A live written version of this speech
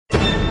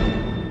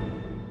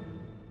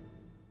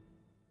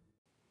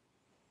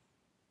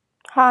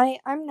Hi,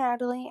 I'm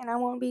Natalie, and I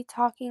want to be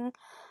talking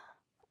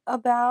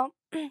about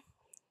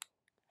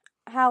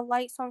how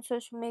likes on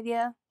social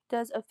media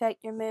does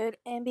affect your mood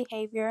and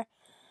behavior.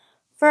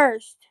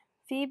 First,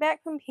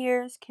 feedback from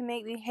peers can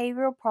make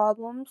behavioral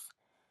problems.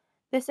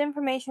 This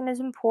information is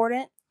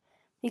important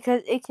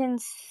because it can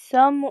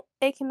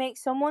make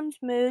someone's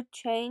mood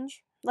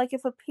change, like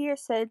if a peer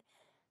said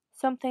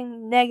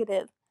something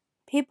negative.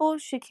 People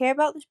should care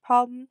about this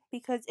problem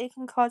because it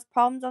can cause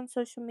problems on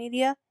social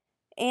media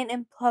and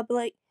in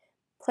public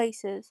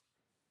places.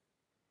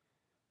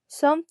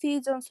 Some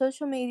feeds on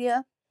social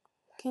media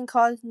can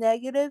cause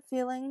negative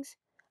feelings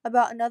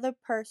about another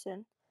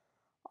person.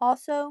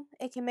 Also,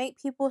 it can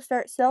make people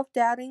start self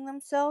doubting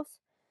themselves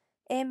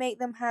and make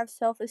them have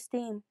self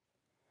esteem.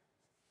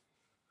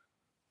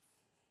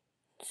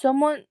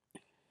 Someone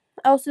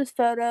else's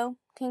photo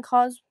can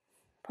cause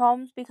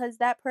problems because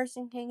that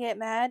person can get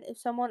mad if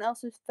someone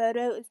else's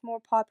photo is more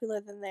popular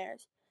than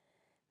theirs.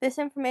 This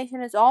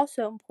information is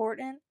also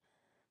important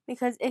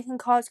because it can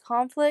cause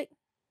conflict.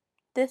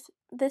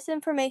 This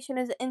information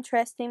is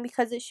interesting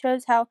because it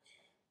shows how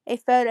a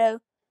photo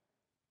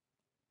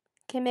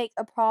can make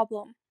a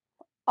problem.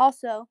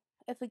 Also,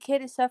 if a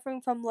kid is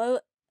suffering from low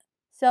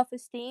self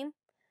esteem,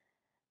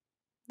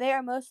 they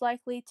are most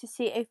likely to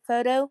see a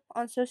photo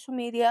on social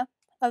media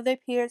of their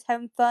peers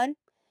having fun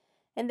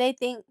and they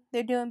think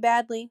they're doing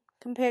badly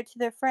compared to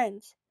their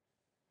friends.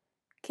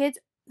 Kids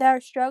that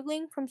are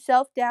struggling from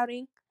self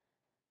doubting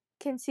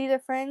can see their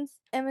friends'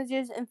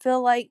 images and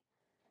feel like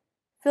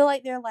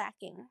they're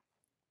lacking.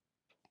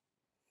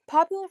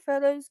 Popular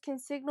photos can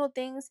signal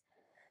things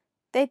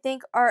they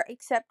think are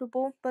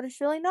acceptable, but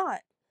it's really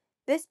not.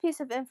 This piece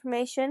of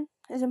information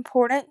is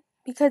important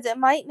because it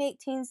might make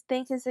teens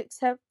think it's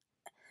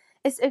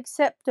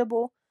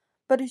acceptable,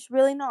 but it's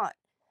really not.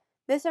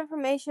 This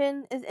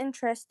information is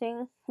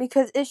interesting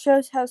because it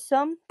shows how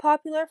some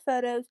popular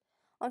photos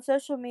on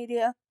social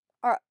media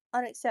are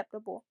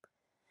unacceptable.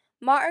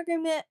 My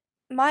argument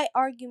my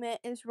argument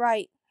is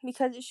right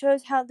because it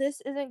shows how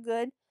this isn't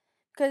good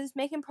because it's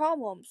making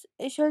problems.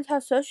 It shows how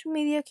social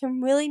media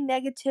can really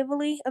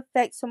negatively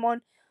affect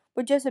someone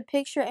with just a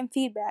picture and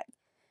feedback.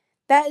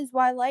 That is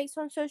why likes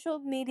on social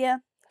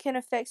media can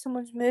affect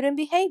someone's mood and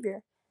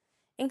behavior.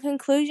 In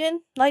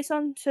conclusion, likes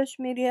on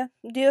social media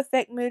do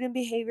affect mood and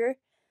behavior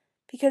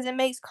because it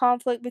makes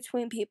conflict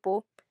between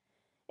people.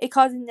 It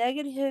causes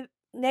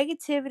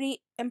negativity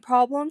and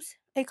problems.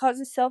 It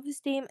causes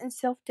self-esteem and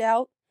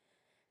self-doubt.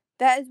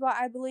 That is why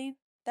I believe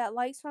that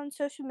likes on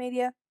social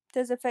media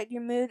does affect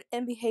your mood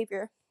and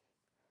behavior.